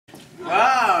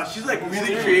she's like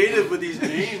really creative with these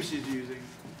names she's using.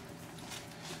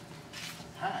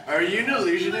 Are you an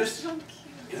illusionist?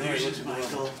 Illusionist,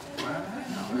 Michael.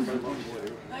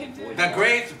 The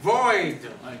Great Void.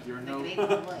 Like you're no.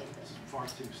 Far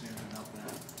too soon to melt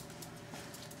that.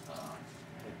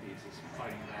 Headpiece is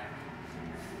fighting back.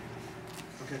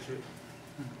 Okay, sweet.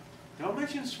 Don't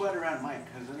mention sweat around Mike,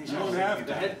 because then he's going to have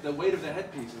the weight of the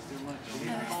headpiece is too much.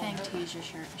 Another thing to use your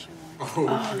shirt. Oh,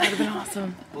 that would have been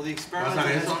awesome. Well, the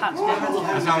experimental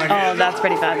that's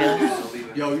pretty fabulous.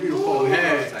 Yo, beautiful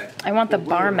head. I want the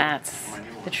bar mats.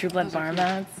 The True Blood bar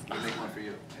mats. I'll make one for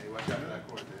you. Hey, watch out for that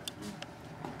cord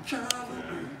there.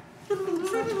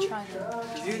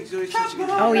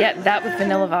 Oh yeah, that with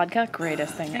vanilla vodka,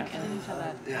 greatest thing ever.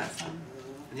 Yeah.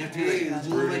 And you have to do like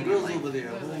brooding girls over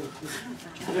there.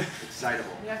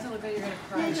 Excitable. You have to look like you're going to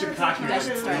cry. You should cock your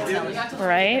head.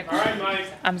 Right? All right, Mike.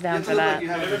 I'm down for that. Get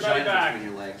everybody back.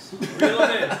 Reel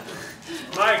them in.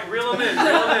 Mike, reel them in.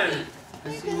 Reel them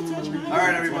in. All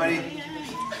right, everybody.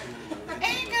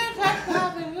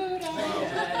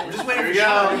 We're just waiting for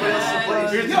Sean. Everybody else to play.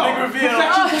 Here's the big reveal.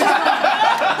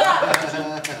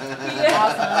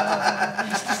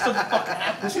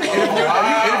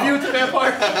 Interview with the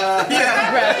vampire? Yeah.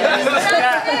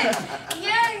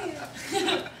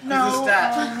 No. He's a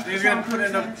stat. He's going to put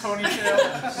in a ponytail.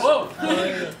 Whoa.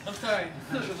 I'm sorry.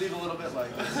 You should leave a little bit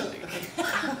like this.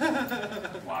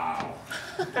 Wow.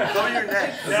 Go your neck.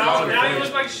 Now you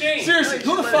look like Shane. Seriously,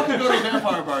 who the fuck would go to a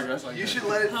vampire bar dressed like that? You should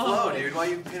let it flow, dude. Why are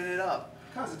you pinning it up?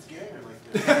 Because it's gay or like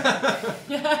this.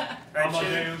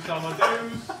 Amadeus.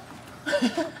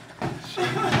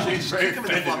 She's kick him in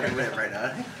the fucking lip right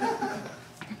now.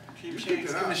 Team Shane,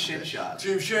 give him a shin shot.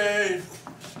 Team Shane.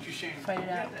 Team Shane. Fight it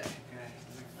out.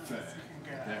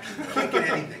 Can't get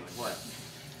anything. What?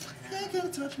 Can't get a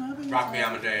touch my baby. Rock me,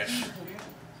 Amadeus.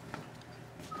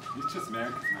 He's just mad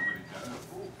because nobody does.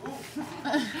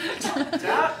 It's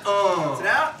out. It's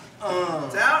out.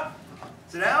 It's out.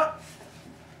 It's out.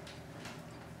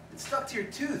 It's stuck to your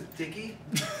tooth, Dickie.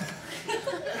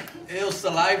 Ew,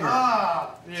 saliva.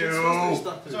 Ah. Ew.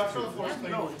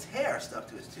 No, it's hair stuck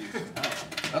to his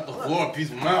tooth. Not the floor, piece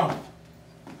of mouth.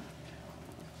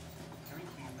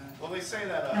 Well, they say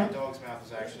that a dog's mouth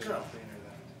is actually cleaner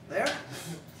than. There?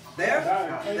 There?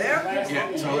 There?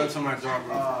 Yeah, so that's on my dog.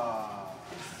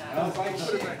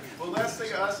 Well, last I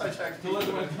checked, as long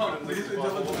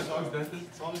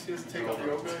as he doesn't take up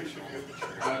yoga, he should be able to.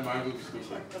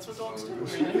 That's what dogs do.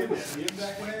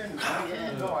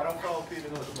 No, I don't follow Pete into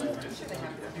the bathroom.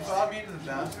 You followed me into the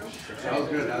bathroom? That was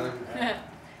good, Alan.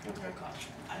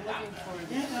 I'm looking forward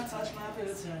to Yeah, don't touch my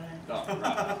boots.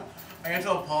 I gotta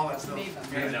tell Paul that's still. I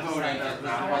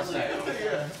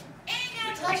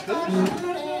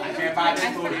can't buy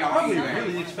this booty on eBay.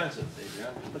 Really expensive.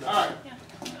 All right.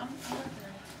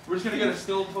 We're just going to get a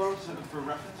still photo for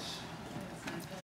reference.